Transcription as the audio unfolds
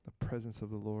presence of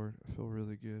the Lord. I feel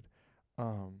really good.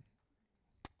 I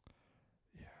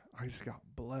just got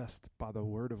blessed by the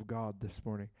word of God this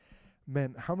morning.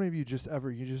 Man, how many of you just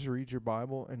read your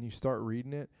Bible and you start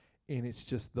reading it and it's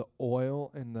just the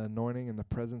oil and the anointing and the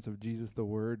presence of Jesus, the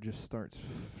word, just starts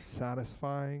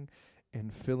satisfying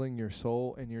and filling your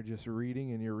soul, and you're just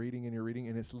reading and you're reading and you're reading,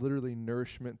 and it's literally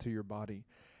nourishment to your body.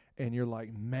 And you're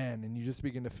like, man, and you just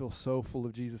begin to feel so full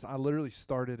of Jesus. I literally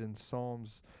started in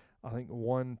Psalms, I think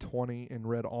 120, and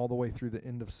read all the way through the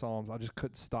end of Psalms. I just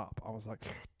couldn't stop. I was like,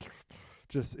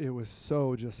 it was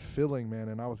so just filling, man,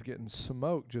 and I was getting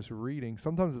smoked just reading.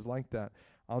 Sometimes it's like that.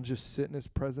 I'll just sit in his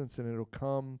presence and it'll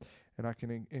come and I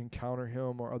can encounter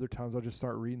him, or other times I'll just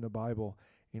start reading the Bible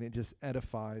and it just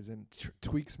edifies and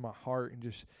tweaks my heart, and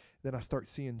just then I start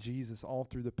seeing Jesus all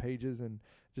through the pages and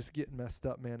just getting messed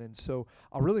up, man. And so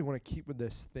I really want to keep with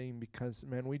this theme because,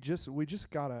 man, we just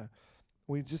gotta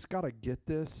get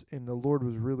this, and the Lord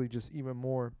was really just even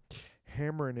more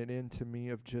hammering it into me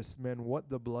of just, man, what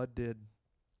the blood did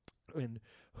and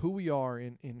who we are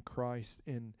in Christ.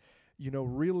 And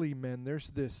really, man,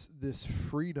 there's this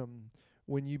freedom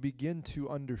when you begin to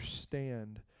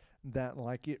understand that,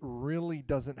 like, it really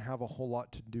doesn't have a whole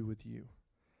lot to do with you.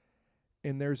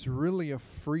 And there's really a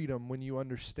freedom when you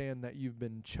understand that you've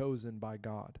been chosen by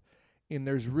God. And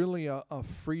there's really a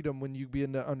freedom when you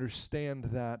begin to understand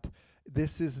that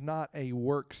this is not a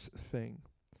works thing.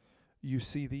 You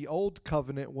see, the old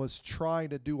covenant was trying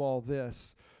to do all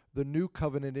this. The new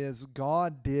covenant is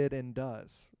God did and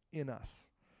does in us.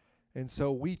 And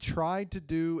so we tried to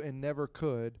do and never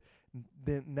could.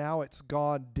 Then now it's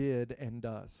God did and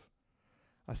does.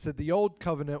 I said the old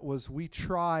covenant was we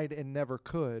tried and never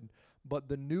could, but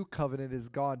the new covenant is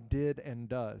God did and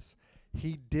does.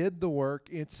 He did the work,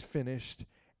 it's finished,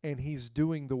 and he's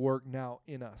doing the work now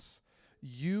in us.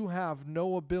 You have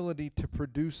no ability to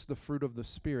produce the fruit of the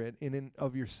Spirit in and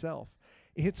of yourself.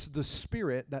 It's the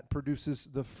Spirit that produces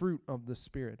the fruit of the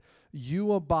Spirit.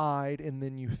 You abide and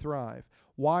then you thrive.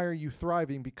 Why are you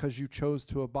thriving? Because you chose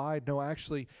to abide? No,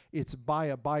 actually, it's by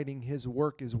abiding. His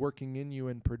work is working in you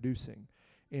and producing.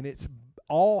 And it's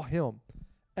all him.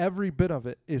 Every bit of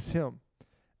it is him.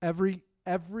 Every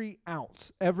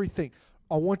ounce, everything.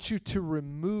 I want you to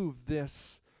remove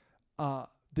this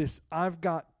I've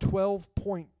got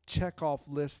 12-point checkoff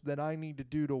list that I need to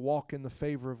do to walk in the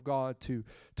favor of God, to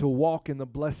walk in the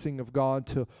blessing of God,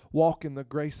 to walk in the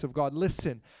grace of God.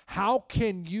 Listen, how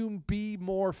can you be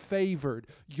more favored?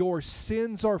 Your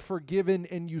sins are forgiven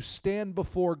and you stand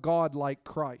before God like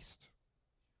Christ.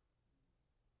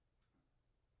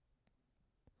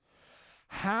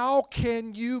 How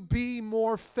can you be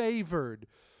more favored?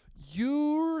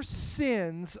 Your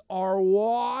sins are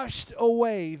washed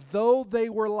away. Though they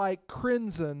were like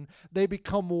crimson, they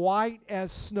become white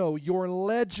as snow. Your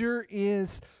ledger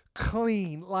is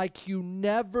clean, like you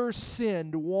never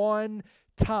sinned one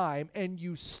time. And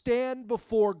you stand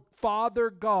before Father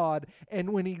God,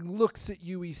 and when he looks at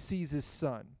you, he sees his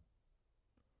Son.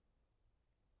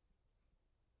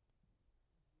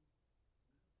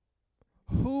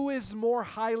 Who is more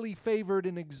highly favored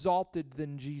and exalted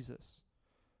than Jesus?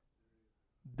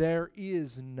 There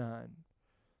is none.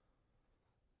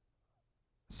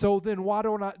 So then why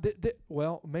don't I...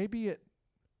 well, maybe it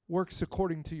works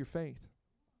according to your faith.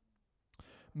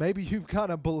 Maybe you've got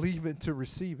to believe it to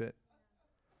receive it.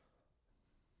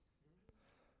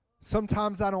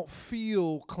 Sometimes I don't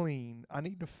feel clean. I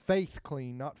need to faith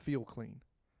clean, not feel clean.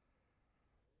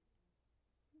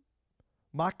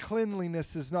 My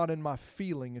cleanliness is not in my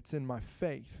feeling, it's in my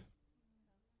faith.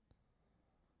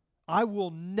 I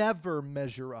will never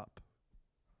measure up.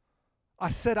 I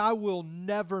said I will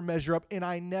never measure up, and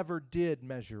I never did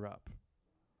measure up.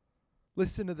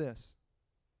 Listen to this.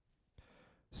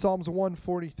 Psalms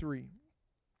 143,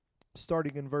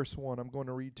 starting in verse 1. I'm going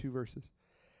to read 2 verses.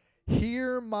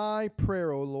 Hear my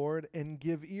prayer, O Lord, and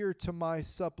give ear to my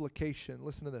supplication.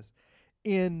 Listen to this.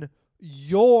 In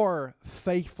your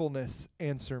faithfulness,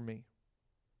 answer me.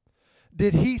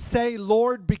 Did he say,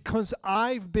 Lord, because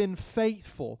I've been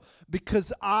faithful,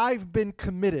 because I've been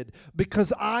committed,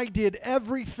 because I did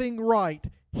everything right,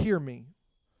 hear me?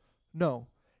 No.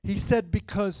 He said,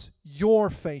 because you're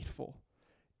faithful.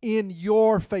 In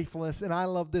your faithfulness. And I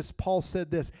love this. Paul said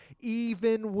this.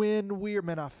 Even when we're...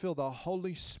 Man, I feel the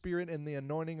Holy Spirit and the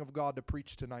anointing of God to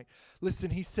preach tonight.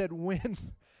 Listen, he said, when...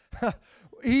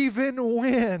 even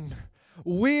when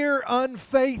we're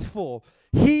unfaithful,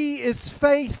 he is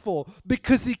faithful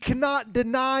because he cannot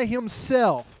deny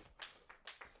himself.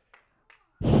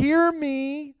 Hear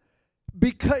me,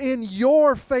 because in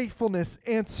your faithfulness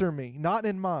answer me, not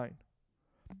in mine,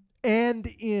 and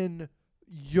in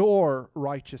your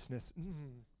righteousness.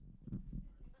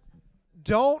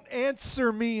 Don't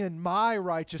answer me in my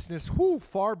righteousness. Whew,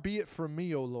 far be it from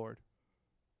me, O Lord.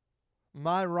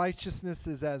 My righteousness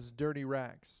is as dirty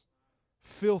rags,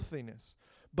 filthiness.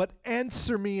 But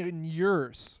answer me in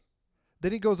yours.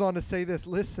 Then he goes on to say this.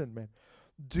 Listen, man.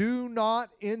 Do not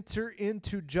enter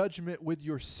into judgment with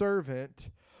your servant,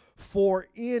 for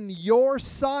in your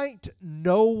sight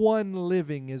no one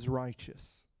living is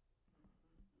righteous.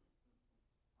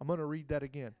 I'm going to read that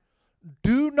again.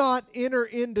 Do not enter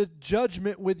into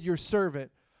judgment with your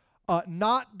servant,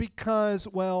 not because,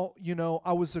 well, you know,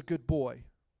 I was a good boy.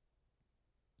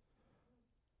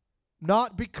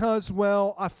 Not because,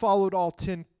 well, I followed all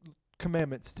 10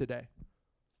 commandments today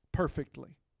perfectly.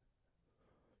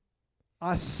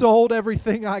 I sold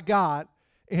everything I got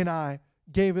and I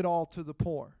gave it all to the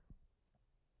poor.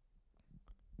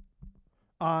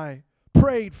 I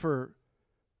prayed for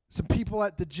some people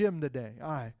at the gym today.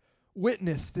 I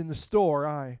witnessed in the store.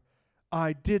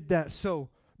 I did that. So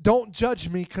don't judge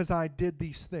me because I did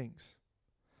these things.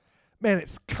 Man,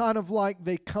 it's kind of like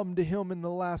they come to him in the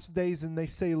last days and they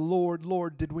say, Lord,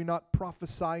 Lord, did we not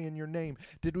prophesy in your name?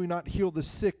 Did we not heal the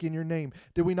sick in your name?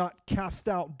 Did we not cast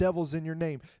out devils in your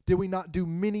name? Did we not do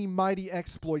many mighty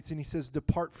exploits? And he says,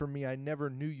 depart from me, I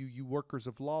never knew you, you workers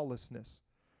of lawlessness.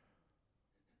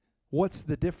 What's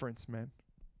the difference, man?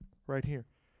 Right here.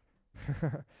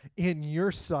 In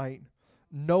your sight,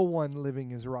 no one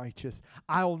living is righteous.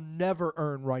 I'll never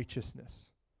earn righteousness.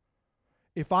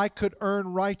 If I could earn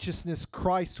righteousness,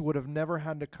 Christ would have never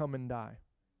had to come and die.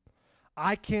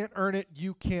 I can't earn it,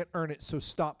 you can't earn it, so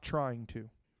stop trying to.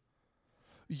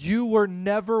 You were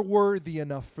never worthy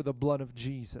enough for the blood of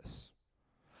Jesus.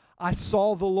 I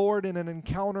saw the Lord in an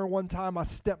encounter one time. I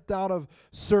stepped out of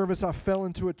service. I fell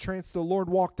into a trance. The Lord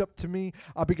walked up to me.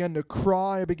 I began to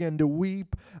cry. I began to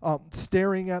weep,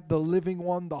 staring at the living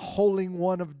one, the Holy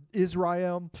One of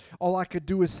Israel. All I could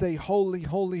do is say, holy,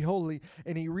 holy, holy.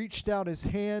 And he reached out his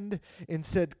hand and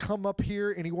said, come up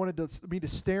here. And he wanted me to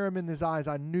stare him in his eyes.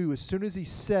 I knew. As soon as he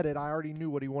said it, I already knew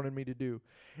what he wanted me to do.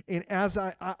 And as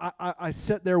I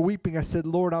sat there weeping, I said,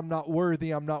 Lord, I'm not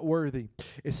worthy. I'm not worthy.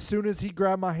 As soon as he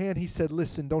grabbed my hand, he said,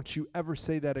 listen, don't you ever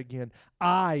say that again.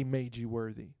 I made you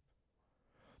worthy.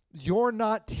 You're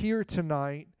not here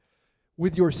tonight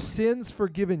with your sins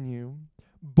forgiven you,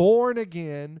 born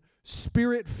again,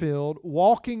 Spirit-filled,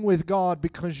 walking with God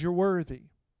because you're worthy.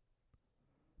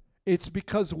 It's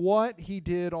because what he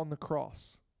did on the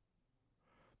cross.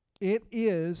 It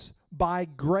is by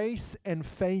grace and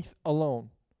faith alone.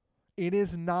 It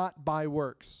is not by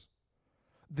works.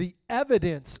 The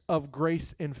evidence of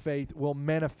grace and faith will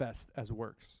manifest as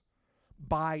works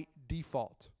by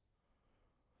default.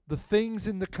 The things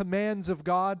in the commands of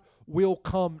God will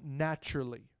come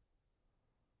naturally.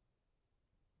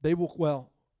 They will,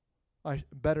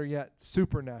 better yet,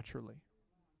 supernaturally.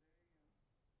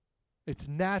 It's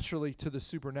naturally to the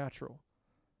supernatural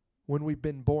when we've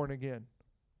been born again.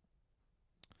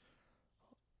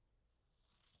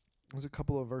 There's a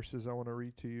couple of verses I want to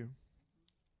read to you.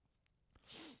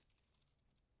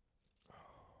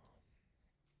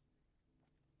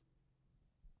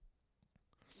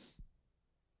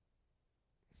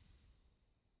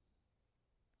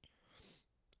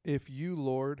 If you,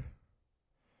 Lord,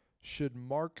 should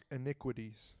mark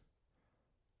iniquities,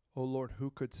 O Lord, who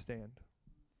could stand?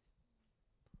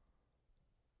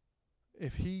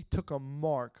 If he took a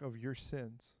mark of your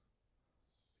sins,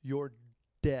 you're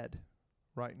dead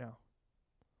right now.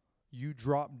 You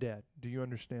drop dead. Do you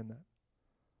understand that?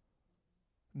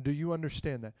 Do you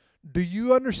understand that? Do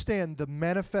you understand the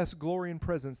manifest glory and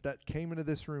presence that came into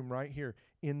this room right here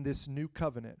in this new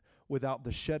covenant without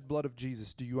the shed blood of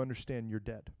Jesus? Do you understand you're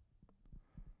dead?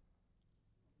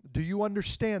 Do you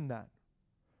understand that?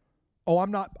 Oh,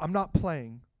 I'm not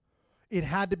playing. It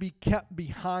had to be kept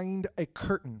behind a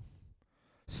curtain.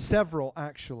 Several,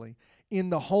 actually, in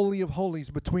the Holy of Holies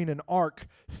between an ark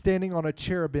standing on a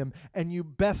cherubim, and you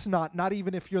best not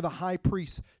even if you're the high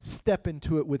priest, step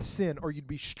into it with sin or you'd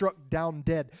be struck down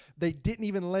dead. They didn't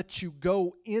even let you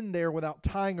go in there without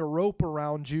tying a rope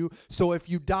around you, so if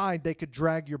you died, they could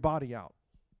drag your body out.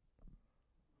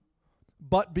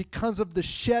 But because of the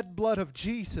shed blood of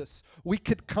Jesus, we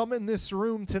could come in this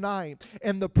room tonight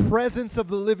and the presence of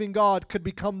the living God could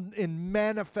become and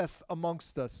manifest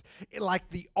amongst us like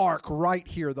the ark right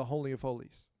here, the Holy of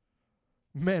Holies.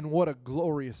 Man, what a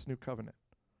glorious new covenant.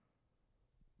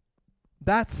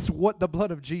 That's what the blood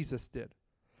of Jesus did.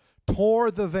 Tore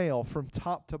the veil from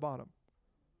top to bottom.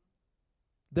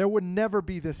 There would never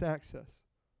be this access.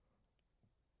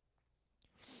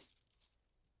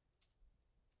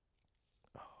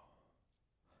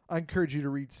 I encourage you to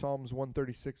read Psalms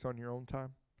 136 on your own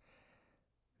time.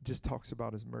 It just talks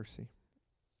about his mercy.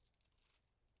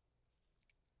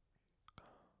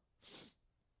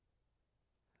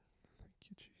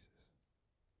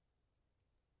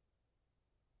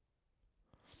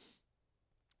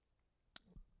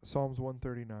 Psalms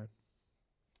 139.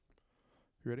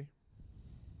 You ready?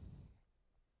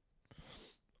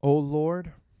 O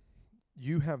Lord,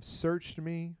 you have searched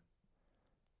me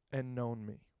and known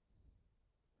me.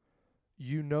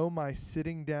 You know my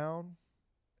sitting down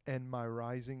and my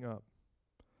rising up.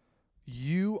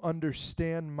 You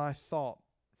understand my thought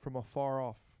from afar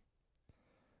off.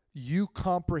 You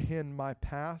comprehend my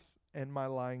path and my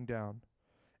lying down,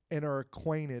 and are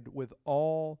acquainted with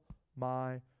all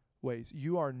my ways.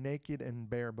 You are naked and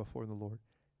bare before the Lord.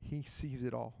 He sees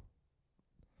it all.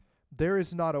 There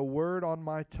is not a word on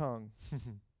my tongue.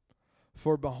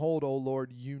 For behold, O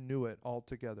Lord, you knew it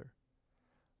altogether.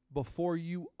 Before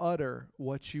you utter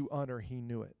what you utter, he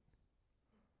knew it.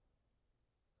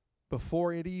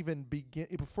 Before you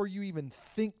even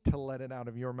think to let it out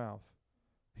of your mouth,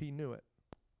 he knew it.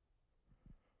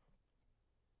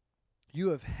 You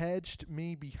have hedged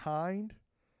me behind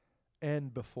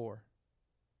and before,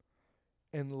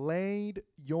 and laid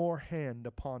your hand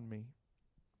upon me.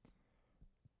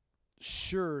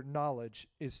 Such knowledge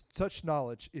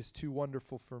is too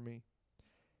wonderful for me.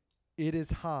 It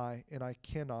is high, and I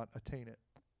cannot attain it.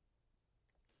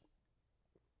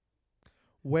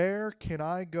 Where can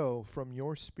I go from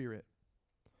your spirit?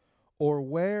 Or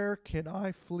where can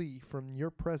I flee from your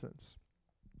presence?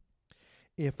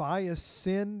 If I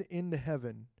ascend into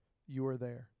heaven, you are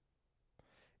there.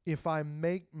 If I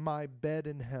make my bed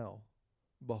in hell,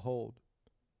 behold,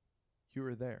 you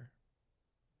are there.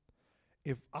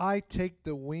 If I take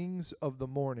the wings of the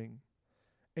morning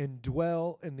and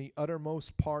dwell in the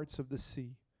uttermost parts of the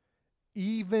sea,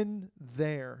 even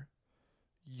there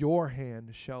your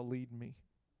hand shall lead me.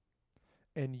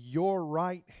 And your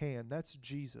right hand, that's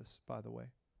Jesus, by the way,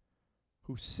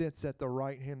 who sits at the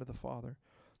right hand of the Father.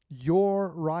 Your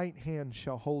right hand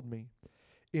shall hold me.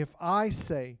 If I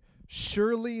say,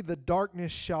 surely the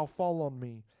darkness shall fall on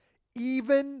me,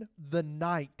 even the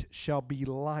night shall be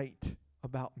light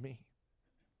about me.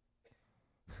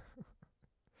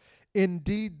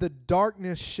 Indeed, the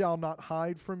darkness shall not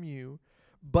hide from you,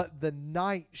 but the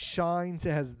night shines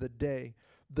as the day.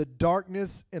 The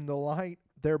darkness and the light,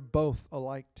 they're both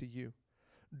alike to you.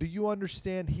 Do you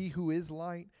understand? He who is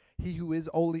light, he who is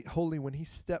holy, when he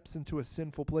steps into a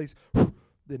sinful place,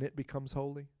 then it becomes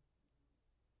holy.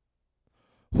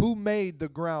 Who made the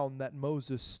ground that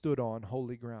Moses stood on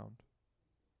holy ground?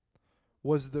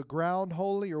 Was the ground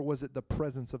holy, or was it the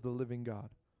presence of the living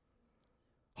God?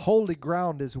 Holy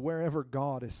ground is wherever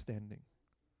God is standing.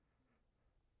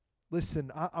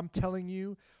 Listen, I'm telling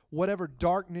you, whatever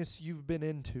darkness you've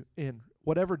been in,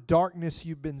 whatever darkness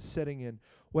you've been sitting in,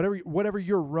 whatever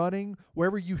you're running,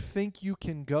 wherever you think you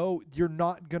can go, you're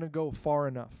not going to go far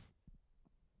enough.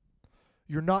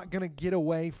 You're not going to get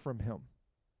away from him.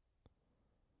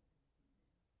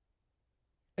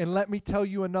 And let me tell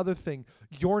you another thing.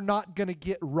 You're not going to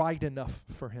get right enough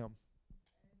for him.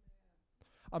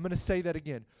 I'm going to say that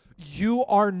again. You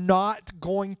are not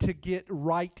going to get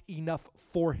right enough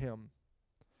for him.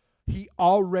 He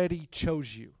already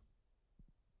chose you.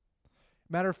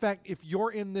 Matter of fact, if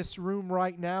you're in this room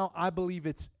right now, I believe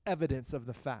it's evidence of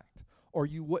the fact, or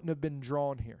you wouldn't have been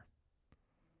drawn here.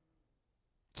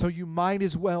 So you might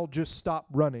as well just stop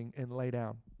running and lay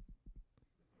down.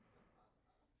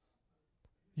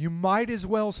 You might as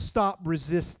well stop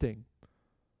resisting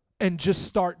and just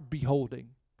start beholding,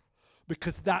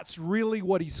 because that's really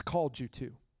what he's called you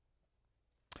to.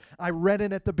 I read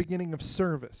it at the beginning of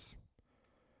service.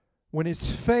 When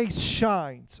his face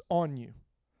shines on you,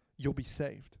 you'll be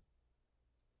saved.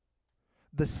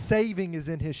 The saving is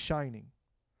in his shining.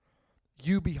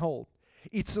 You behold.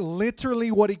 It's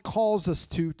literally what he calls us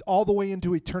to all the way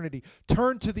into eternity.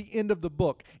 Turn to the end of the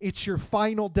book. It's your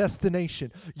final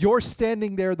destination. You're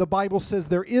standing there. The Bible says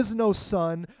there is no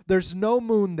sun, there's no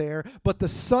moon there, but the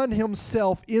sun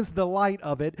himself is the light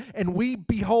of it, and we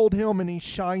behold him and he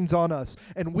shines on us.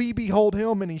 And we behold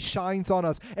him and he shines on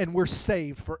us, and we're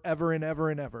saved forever and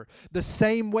ever and ever. The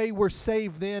same way we're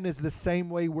saved then is the same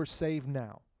way we're saved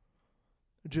now.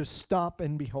 Just stop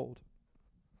and behold.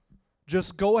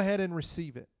 Just go ahead and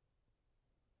receive it.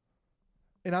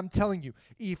 And I'm telling you,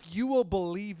 if you will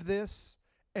believe this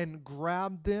and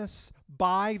grab this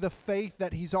by the faith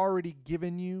that he's already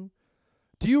given you,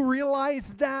 do you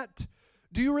realize that?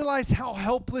 Do you realize how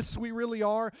helpless we really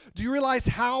are? Do you realize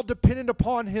how dependent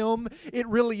upon him it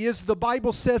really is? The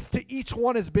Bible says to each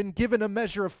one has been given a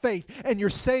measure of faith, and you're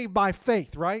saved by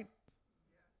faith, right?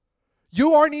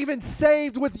 You aren't even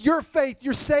saved with your faith.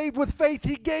 You're saved with faith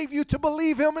he gave you to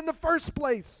believe him in the first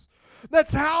place.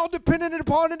 That's how dependent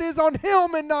upon it is on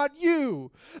Him and not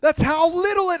you. That's how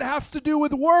little it has to do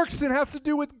with works and has to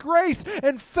do with grace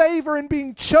and favor and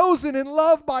being chosen and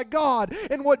loved by God.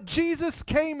 And what Jesus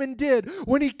came and did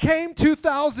when He came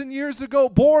 2,000 years ago,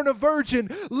 born a virgin,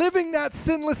 living that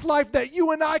sinless life that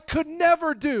you and I could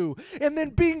never do, and then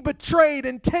being betrayed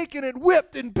and taken and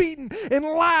whipped and beaten and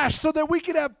lashed so that we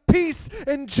could have peace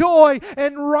and joy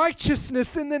and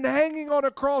righteousness, and then hanging on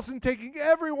a cross and taking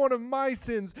every one of my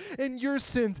sins and your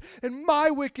sins and my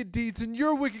wicked deeds and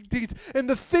your wicked deeds and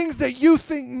the things that you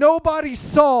think nobody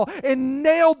saw, and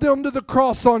nailed them to the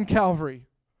cross on Calvary.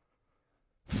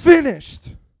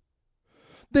 Finished.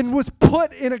 Then was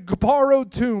put in a borrowed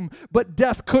tomb, but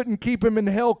death couldn't keep him and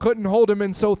hell couldn't hold him.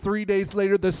 And so 3 days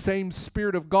later, the same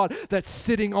Spirit of God that's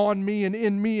sitting on me and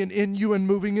in you and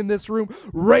moving in this room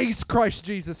raised Christ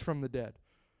Jesus from the dead.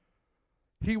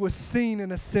 He was seen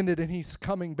and ascended, and He's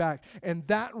coming back. And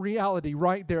that reality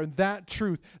right there, that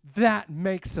truth, that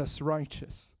makes us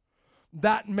righteous.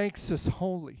 That makes us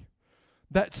holy.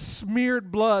 That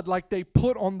smeared blood like they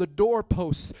put on the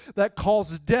doorposts that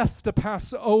caused death to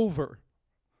pass over.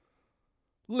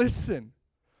 Listen,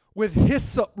 with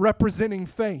hyssop representing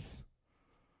faith.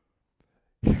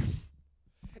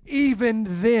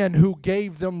 Even then, who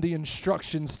gave them the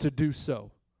instructions to do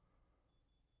so?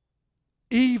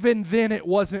 Even then, it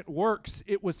wasn't works,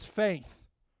 it was faith.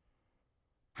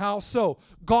 How so?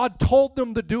 God told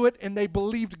them to do it, and they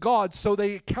believed God, so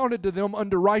they accounted to them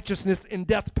under righteousness, and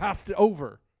death passed it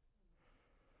over.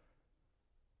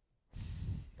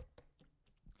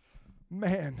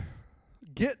 Man,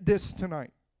 get this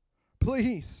tonight.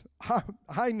 Please,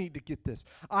 I need to get this.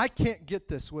 I can't get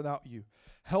this without you.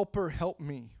 Helper, help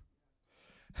me.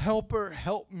 Helper,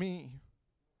 help me.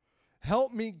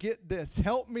 Help me get this.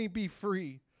 Help me be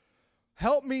free.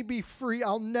 Help me be free.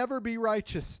 I'll never be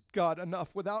righteous, God,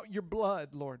 enough without your blood,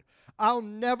 Lord. I'll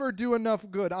never do enough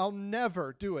good. I'll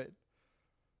never do it.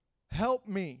 Help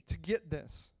me to get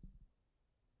this.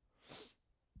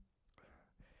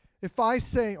 If I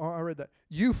say, oh, I read that.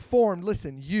 You formed,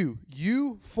 listen,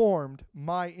 you formed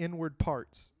my inward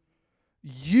parts.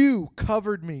 You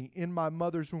covered me in my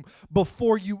mother's womb.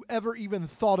 Before you ever even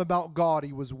thought about God,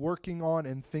 He was working on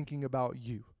and thinking about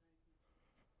you.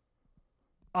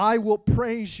 I will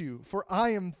praise you, for I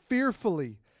am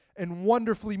fearfully and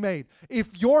wonderfully made.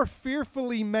 If you're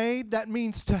fearfully made, that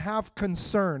means to have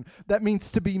concern. That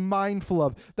means to be mindful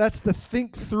of. That's to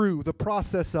think through the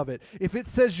process of it. If it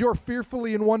says you're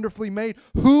fearfully and wonderfully made,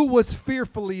 who was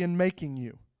fearfully in making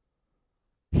you?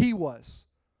 He was.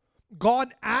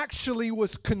 God actually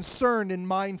was concerned and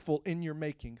mindful in your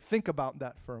making. Think about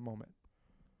that for a moment.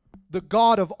 The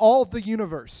God of all the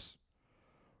universe,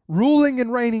 ruling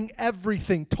and reigning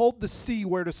everything, told the sea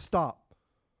where to stop,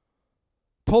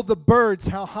 told the birds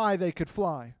how high they could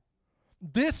fly.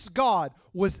 This God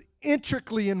was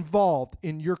intricately involved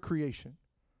in your creation.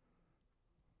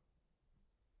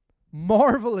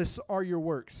 Marvelous are your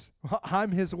works.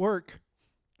 I'm His work.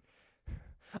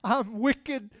 I'm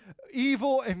wicked,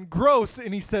 evil, and gross.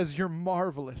 And He says, you're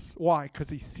marvelous. Why? Because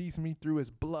He sees me through His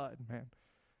blood, man.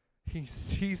 He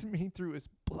sees me through His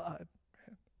blood,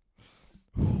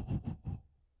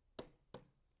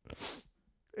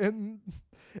 man.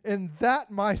 And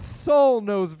that my soul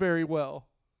knows very well.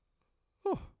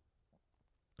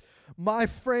 My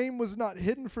frame was not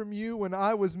hidden from you when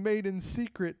I was made in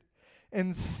secret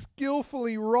and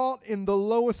skillfully wrought in the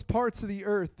lowest parts of the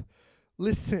earth.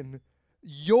 Listen.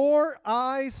 Your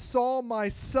eyes saw my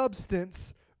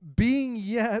substance being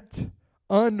yet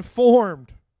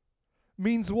unformed.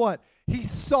 Means what? He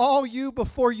saw you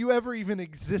before you ever even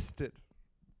existed.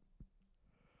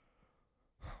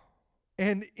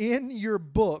 And in your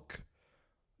book,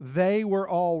 they were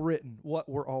all written. What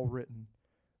were all written?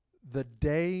 The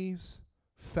days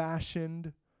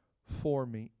fashioned for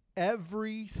me.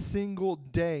 Every single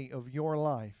day of your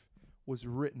life was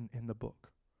written in the book.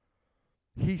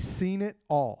 He's seen it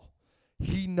all.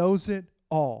 He knows it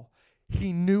all.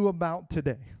 He knew about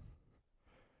today.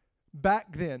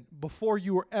 Back then, before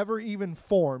you were ever even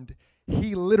formed,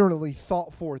 He literally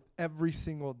thought forth every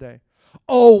single day.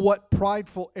 Oh, what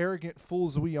prideful, arrogant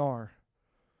fools we are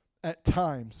at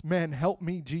times. Man, help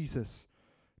me, Jesus,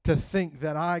 to think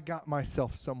that I got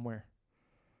myself somewhere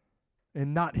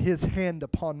and not His hand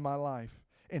upon my life.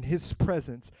 And His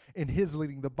presence and His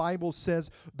leading. The Bible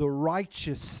says the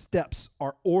righteous steps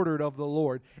are ordered of the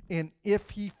Lord. And if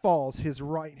he falls, His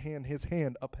right hand, His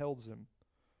hand upholds him.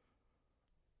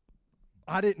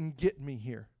 I didn't get me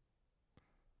here.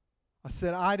 I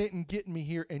said I didn't get me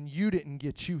here, and you didn't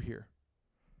get you here.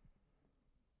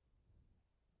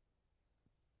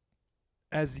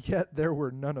 As yet there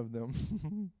were none of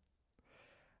them.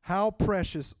 How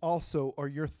precious also are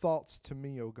your thoughts to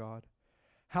me, O God.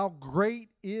 How great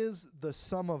is the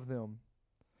sum of them.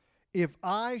 If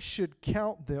I should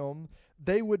count them,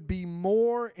 they would be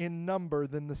more in number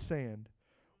than the sand.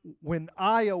 When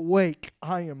I awake,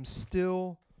 I am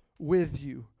still with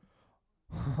you.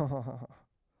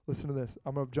 Listen to this.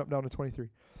 I'm going to jump down to 23.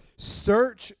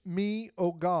 Search me,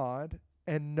 O God,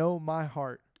 and know my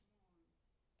heart.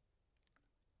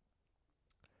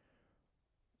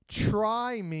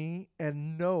 Try me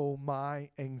and know my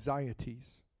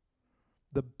anxieties.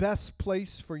 The best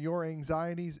place for your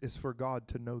anxieties is for God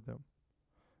to know them,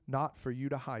 not for you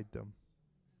to hide them.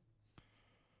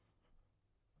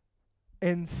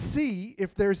 And see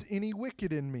if there's any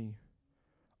wicked in me.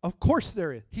 Of course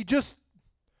there is.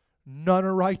 None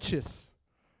are righteous.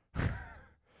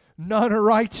 None are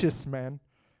righteous, man,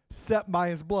 except by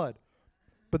his blood.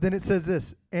 But then it says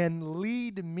this, and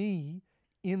lead me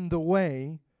in the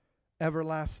way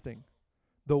everlasting.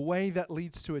 The way that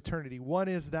leads to eternity. What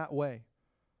is that way?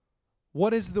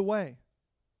 What is the way?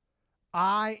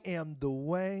 I am the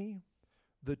way,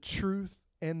 the truth,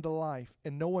 and the life.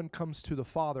 And no one comes to the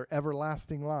Father,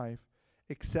 everlasting life,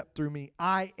 except through me.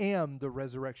 I am the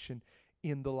resurrection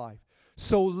in the life.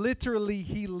 So literally,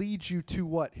 he leads you to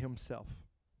what? Himself.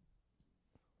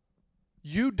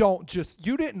 You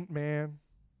didn't, man.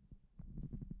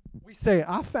 We say,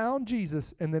 I found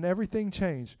Jesus, and then everything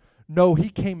changed. No, he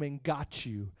came and got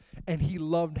you, and he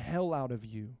loved hell out of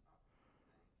you.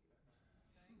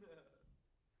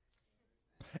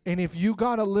 And if you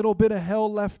got a little bit of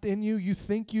hell left in you, you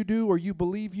think you do, or you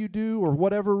believe you do, or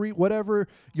whatever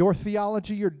your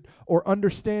theology or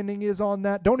understanding is on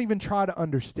that, don't even try to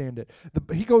understand it.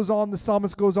 The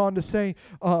psalmist goes on to say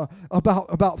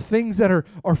about things that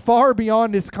are far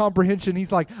beyond his comprehension.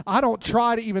 He's like, I don't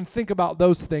try to even think about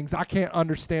those things. I can't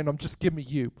understand them. Just give me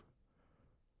you.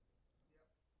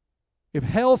 If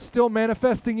hell's still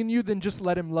manifesting in you, then just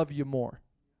let him love you more.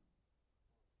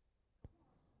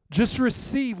 Just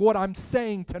receive what I'm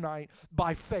saying tonight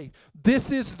by faith.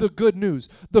 This is the good news.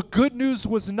 The good news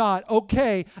was not,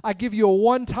 okay, I give you a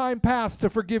one-time pass to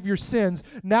forgive your sins.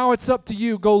 Now it's up to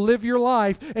you. Go live your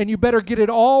life, and you better get it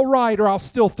all right or I'll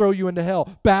still throw you into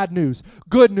hell. Bad news.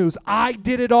 Good news. I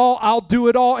did it all. I'll do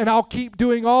it all, and I'll keep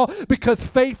doing all because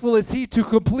faithful is he to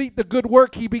complete the good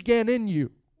work he began in you.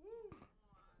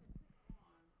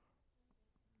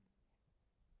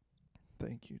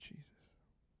 Thank you, Jesus.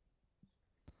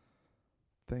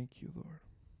 Thank you, Lord.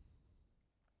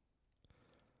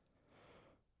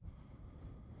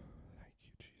 Thank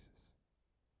you, Jesus.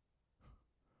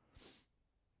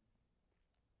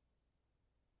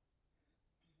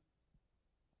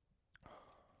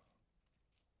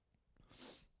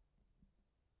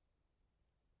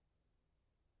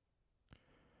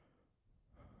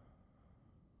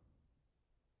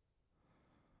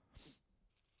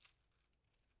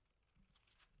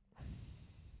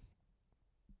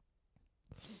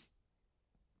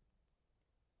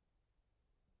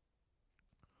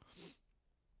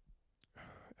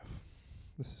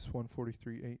 This is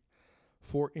 143:8.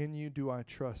 For in you do I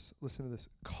trust. Listen to this.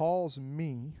 Calls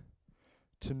me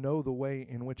to know the way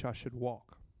in which I should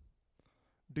walk.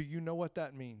 Do you know what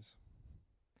that means?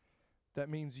 That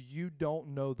means you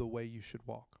don't know the way you should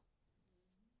walk.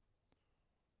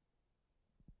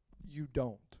 You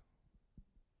don't.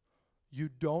 You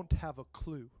don't have a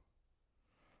clue.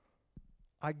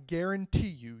 I guarantee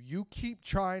you, you keep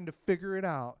trying to figure it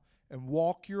out and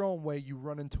walk your own way, you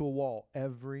run into a wall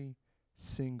every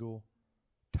single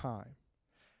time.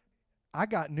 I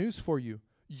got news for you.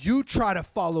 You try to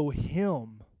follow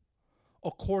him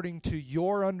according to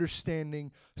your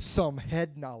understanding, some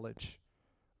head knowledge.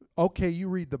 Okay, you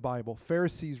read the Bible.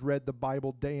 Pharisees read the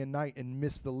Bible day and night and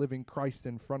missed the living Christ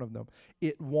in front of them.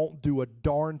 It won't do a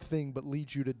darn thing but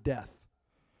lead you to death.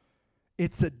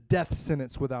 It's a death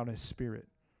sentence without his Spirit.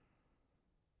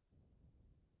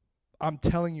 I'm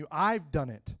telling you, I've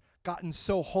done it. Gotten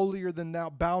so holier than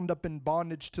thou, bound up in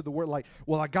bondage to the word. Like,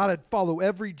 well, I got to follow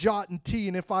every jot and tittle,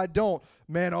 and if I don't,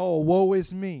 man, woe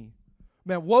is me.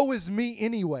 Man, woe is me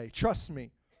anyway. Trust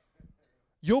me.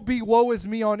 You'll be woe is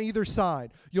me on either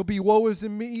side. You'll be woe is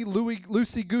me,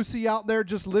 loosey-goosey out there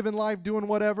just living life, doing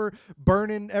whatever,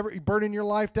 burning your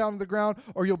life down to the ground,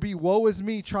 or you'll be woe is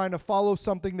me trying to follow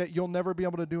something that you'll never be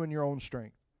able to do in your own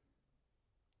strength.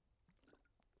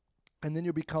 And then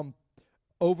you'll become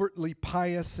overtly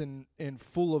pious and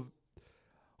full of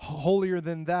holier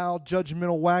than thou,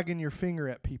 judgmental, wagging your finger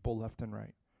at people left and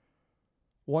right.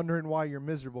 Wondering why you're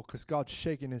miserable because God's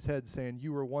shaking his head saying,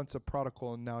 you were once a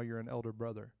prodigal and now you're an elder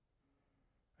brother.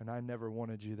 And I never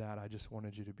wanted you that. I just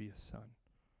wanted you to be a son.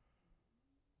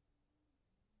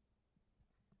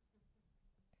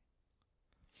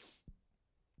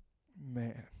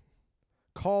 Man.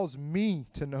 Calls me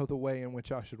to know the way in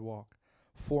which I should walk.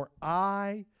 For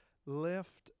I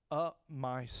lift up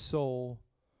my soul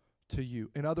to you.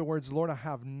 In other words, Lord, I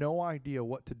have no idea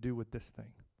what to do with this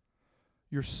thing.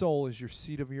 Your soul is your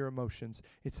seat of your emotions.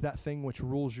 It's that thing which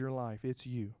rules your life. It's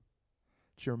you.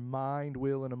 It's your mind,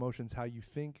 will, and emotions, how you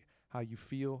think, how you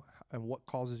feel, and what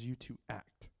causes you to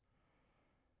act.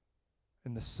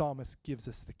 And the psalmist gives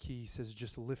us the key. He says,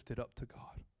 just lift it up to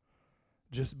God.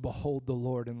 Just behold the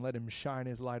Lord and let him shine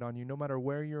his light on you, no matter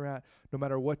where you're at, no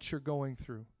matter what you're going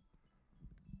through.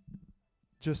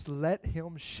 Just let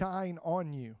him shine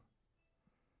on you.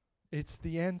 It's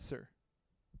the answer.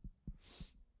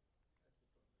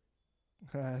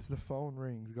 As the phone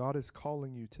rings, God is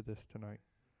calling you to this tonight.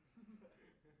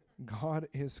 God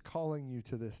is calling you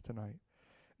to this tonight.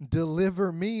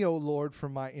 Deliver me, O Lord,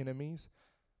 from my enemies.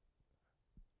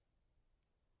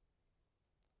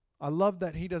 I love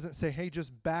that he doesn't say, hey,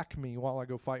 just back me while I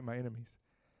go fight my enemies.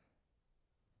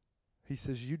 He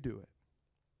says, you do it.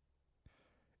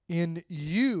 In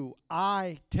you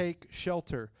I take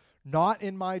shelter, not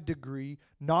in my degree,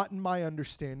 not in my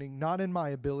understanding, not in my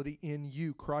ability, in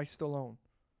you, Christ alone.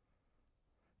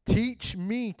 Teach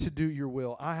me to do your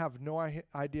will. I have no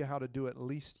idea how to do it. At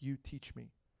least you teach me.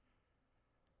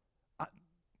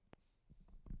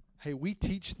 Hey, we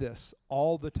teach this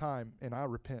all the time, and I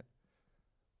repent.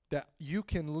 That you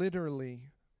can literally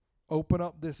open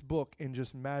up this book and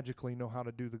just magically know how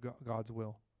to do God's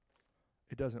will.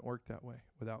 It doesn't work that way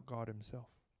without God himself.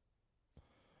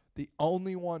 The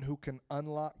only one who can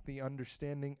unlock the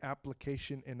understanding,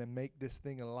 application, and to make this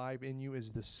thing alive in you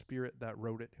is the Spirit that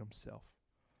wrote it himself.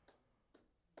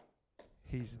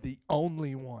 He's the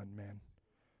only one, man.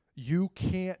 You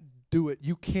can't do it.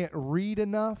 You can't read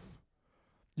enough.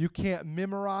 You can't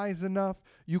memorize enough.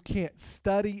 You can't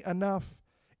study enough.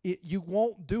 You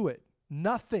won't do it.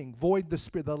 Nothing void the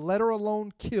Spirit. The letter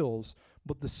alone kills,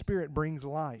 but the Spirit brings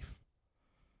life.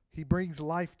 He brings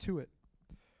life to it.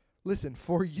 Listen,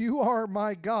 for you are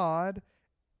my God.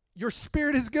 Your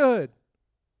Spirit is good.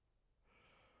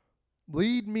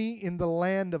 Lead me in the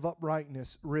land of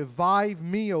uprightness. Revive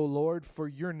me, O Lord, for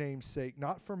your name's sake,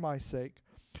 not for my sake,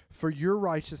 for your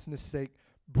righteousness' sake.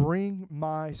 Bring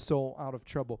my soul out of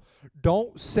trouble.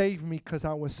 Don't save me because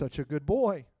I was such a good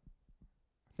boy.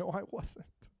 No, I wasn't.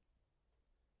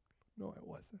 No, I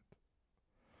wasn't.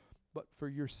 But for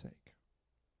your sake.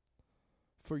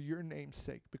 For your name's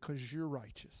sake, because you're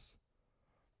righteous.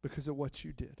 Because of what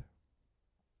you did.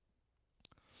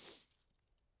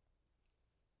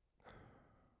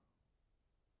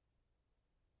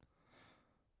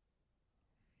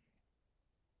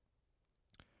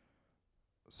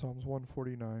 Psalms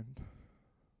 149,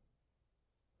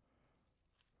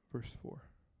 verse 4.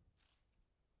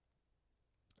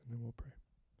 And then we'll pray.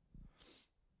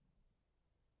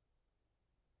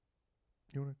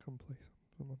 You want to come play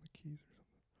some on the keys or something?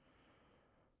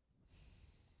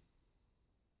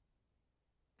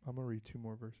 I'm going to read 2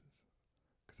 more verses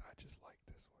because I just like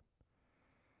this one.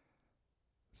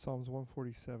 Psalms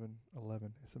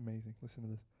 147:11. It's amazing. Listen to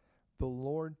this. The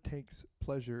Lord takes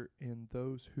pleasure in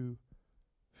those who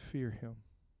fear him,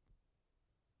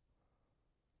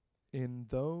 in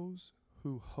those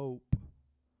who hope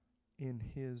in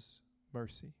his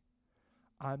mercy.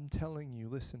 I'm telling you,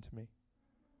 listen to me.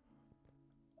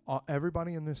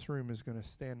 Everybody in this room is going to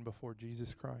stand before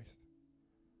Jesus Christ.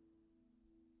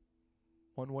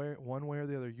 One way or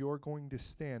the other, you're going to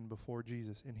stand before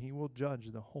Jesus, and he will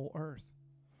judge the whole earth.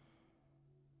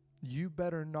 You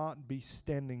better not be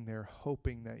standing there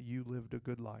hoping that you lived a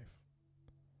good life.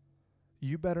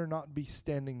 You better not be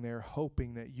standing there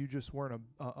hoping that you just weren't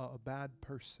a bad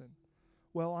person.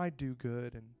 Well, I do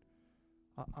good, and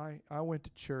I went to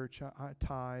church, I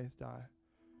tithed,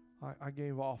 I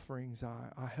gave offerings,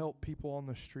 I helped people on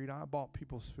the street, I bought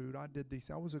people's food, I did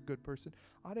these. I was a good person.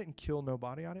 I didn't kill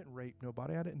nobody, I didn't rape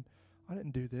nobody, I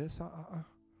didn't do this.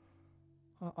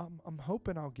 I'm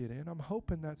hoping I'll get in. I'm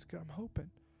hoping that's good. I'm hoping.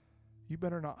 You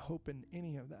better not hope in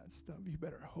any of that stuff. You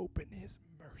better hope in his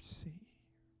mercy.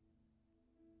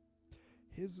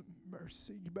 His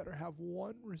mercy. You better have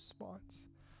one response.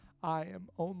 I am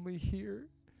only here,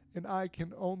 and I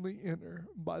can only enter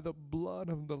by the blood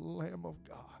of the Lamb of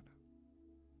God,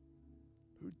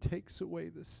 who takes away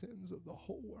the sins of the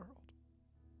whole world.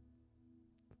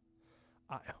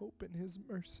 I hope in his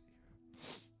mercy.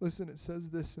 Listen, it says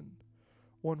this in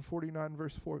 149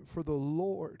 verse 4. For the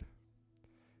Lord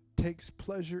takes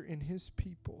pleasure in his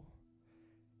people.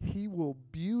 He will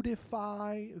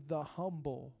beautify the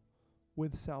humble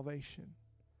with salvation.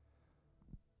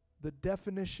 The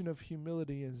definition of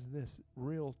humility is this: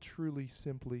 real, truly,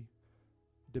 simply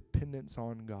dependence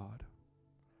on God.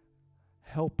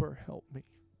 Helper, help me.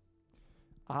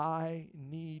 I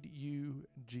need you,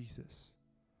 Jesus.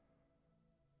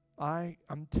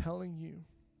 I'm telling you,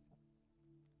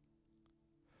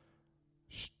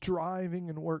 striving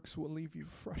in works will leave you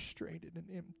frustrated and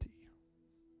empty.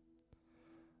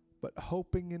 But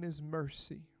hoping in His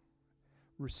mercy,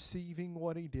 receiving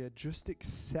what He did, just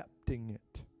accepting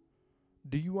it.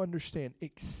 Do you understand?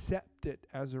 Accept it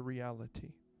as a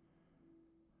reality.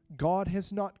 God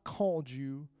has not called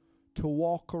you to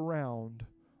walk around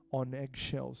on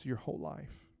eggshells your whole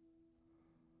life.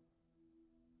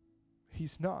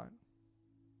 He's not.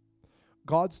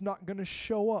 God's not going to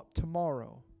show up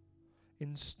tomorrow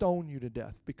and stone you to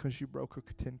death because you broke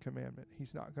a 10 commandment.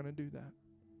 He's not going to do that.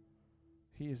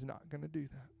 He is not going to do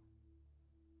that.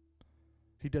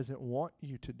 He doesn't want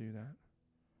you to do that.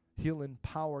 He'll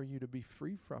empower you to be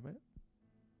free from it.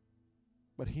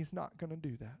 But He's not going to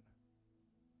do that.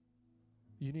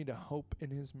 You need to hope in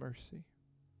His mercy.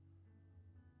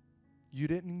 You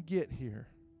didn't get here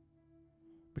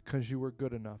because you were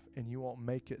good enough, and you won't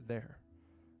make it there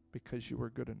because you were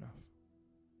good enough.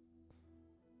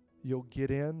 You'll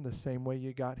get in the same way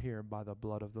you got here, by the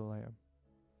blood of the Lamb.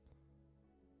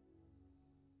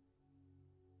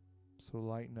 So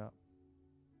lighten up.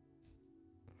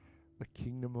 The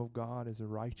kingdom of God is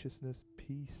righteousness,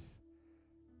 peace,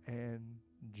 and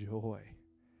joy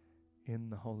in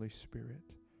the Holy Spirit.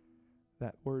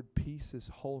 That word peace is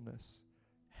wholeness,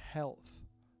 health,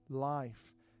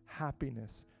 life,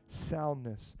 happiness,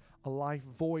 soundness, a life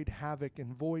void havoc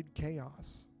and void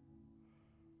chaos.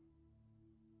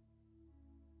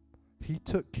 He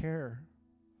took care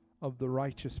of the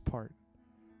righteous part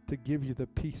to give you the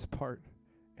peace part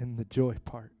and the joy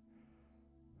part.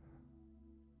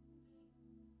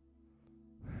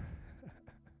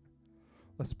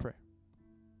 Let's pray.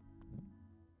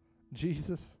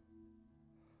 Jesus,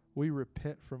 we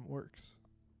repent from works.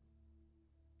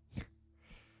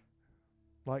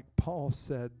 Like Paul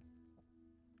said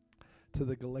to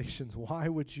the Galatians, why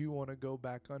would you want to go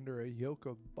back under a yoke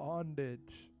of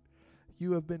bondage?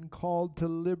 You have been called to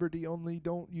liberty, only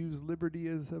don't use liberty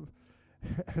as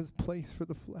place for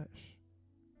the flesh.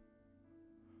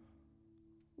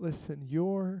 Listen,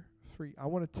 you're free. I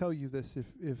want to tell you this,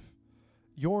 if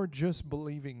you're just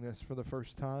believing this for the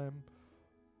first time,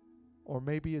 or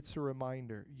maybe it's a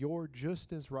reminder, you're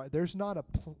just as right. There's not a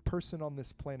person on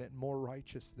this planet more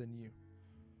righteous than you.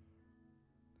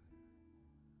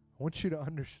 I want you to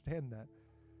understand that.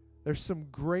 There's some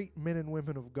great men and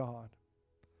women of God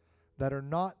that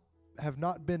have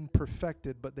not been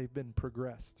perfected, but they've been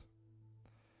progressed.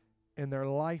 And their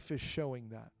life is showing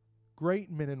that. Great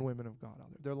men and women of God out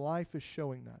there. Their life is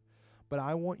showing that. But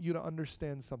I want you to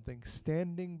understand something.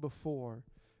 Standing before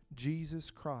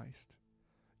Jesus Christ,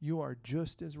 you are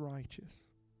just as righteous.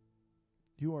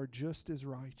 You are just as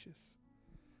righteous.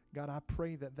 God, I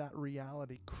pray that that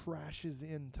reality crashes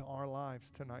into our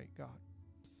lives tonight, God.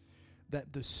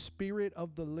 That the Spirit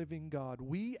of the living God,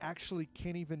 we actually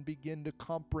can't even begin to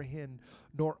comprehend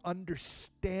nor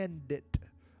understand it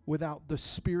without the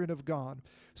Spirit of God.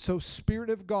 So Spirit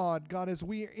of God, God, as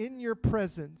we are in your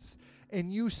presence,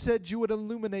 and you said you would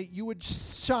illuminate, you would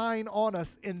shine on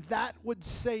us, and that would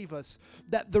save us.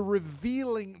 That the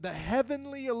revealing, the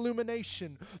heavenly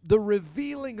illumination, the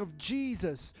revealing of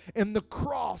Jesus and the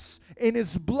cross and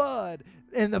His blood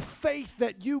and the faith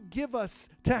that you give us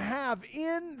to have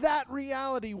in that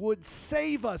reality would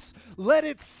save us. Let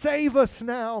it save us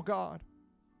now, God.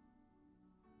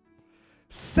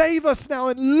 Save us now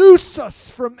and loose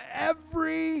us from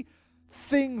everything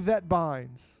that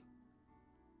binds.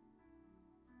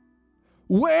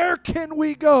 Where can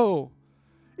we go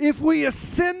if we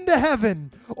ascend to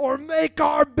heaven or make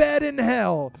our bed in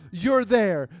hell? You're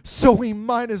there, so we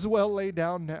might as well lay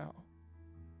down now.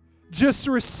 Just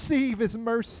receive His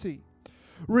mercy.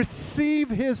 Receive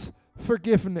His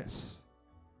forgiveness.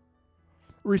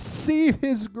 Receive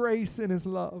His grace and His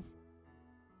love.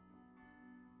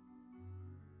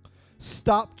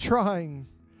 Stop trying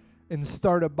and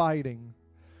start abiding.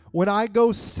 When I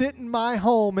go sit in my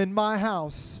home, in my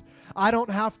house, I don't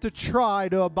have to try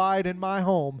to abide in my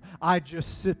home. I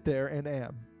just sit there and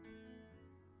am.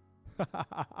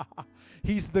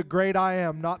 He's the great I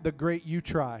am, not the great you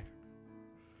try.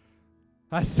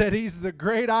 I said He's the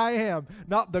great I am,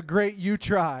 not the great you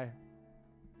try.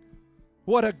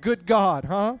 What a good God,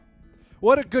 huh?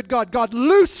 What a good God. God,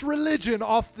 loose religion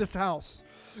off this house.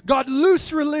 God,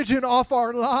 loose religion off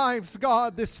our lives,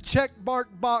 God, this check mark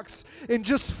box, and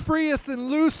just free us and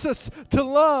loose us to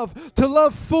love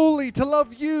fully, to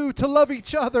love you, to love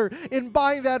each other, and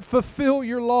by that fulfill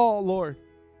your law, Lord.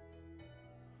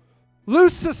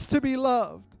 Loose us to be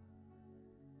loved.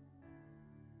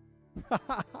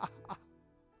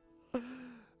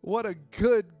 What a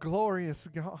good, glorious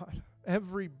God.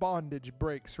 Every bondage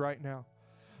breaks right now.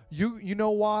 You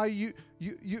know why you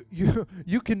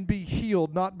can be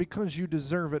healed not because you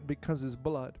deserve it, because His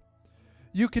blood.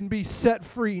 You can be set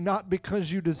free not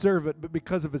because you deserve it, but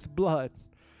because of His blood.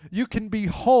 You can be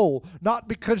whole, not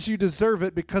because you deserve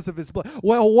it, because of His blood.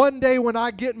 Well, one day when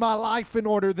I get my life in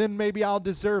order, then maybe I'll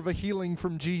deserve a healing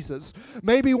from Jesus.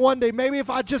 Maybe one day, maybe if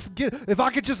I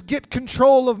could just get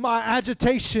control of my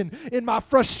agitation, in my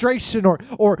frustration, or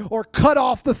cut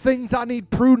off the things I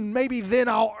need prudent, maybe then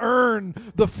I'll earn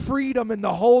the freedom and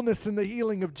the wholeness and the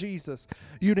healing of Jesus.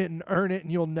 You didn't earn it,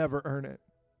 and you'll never earn it.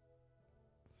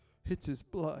 It's His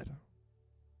blood.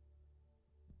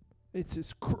 It's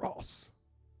His cross.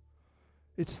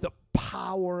 It's the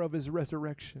power of His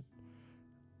resurrection.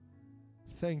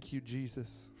 Thank you,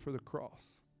 Jesus, for the cross.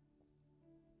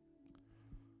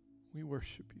 We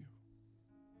worship You.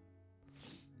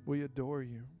 We adore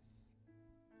You.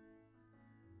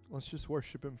 Let's just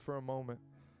worship Him for a moment.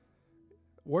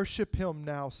 Worship Him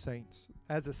now, saints,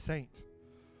 as a saint.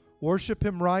 Worship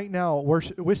Him right now.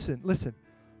 Listen.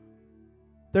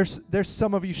 There's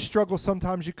some of you struggle.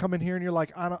 Sometimes you come in here and you're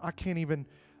like, I don't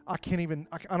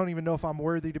even know if I'm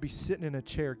worthy to be sitting in a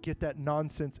chair. Get that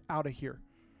nonsense out of here.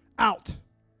 Out.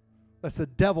 That's the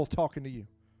devil talking to you.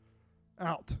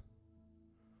 Out.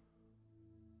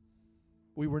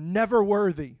 We were never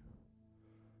worthy.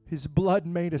 His blood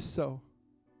made us so.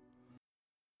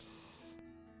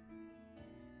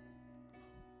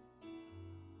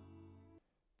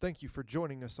 Thank you for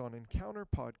joining us on Encounter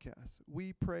Podcast.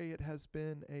 We pray it has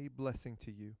been a blessing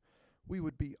to you. We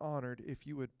would be honored if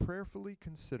you would prayerfully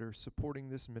consider supporting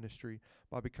this ministry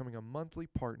by becoming a monthly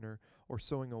partner or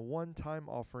sowing a one-time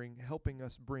offering, helping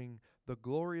us bring the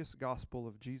glorious gospel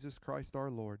of Jesus Christ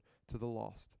our Lord to the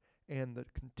lost, and the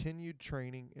continued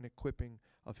training and equipping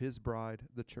of His bride,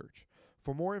 the church.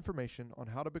 For more information on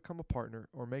how to become a partner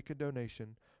or make a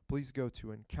donation, please go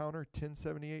to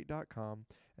encounter1078.com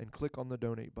and click on the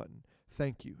donate button.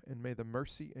 Thank you, and may the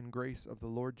mercy and grace of the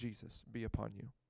Lord Jesus be upon you.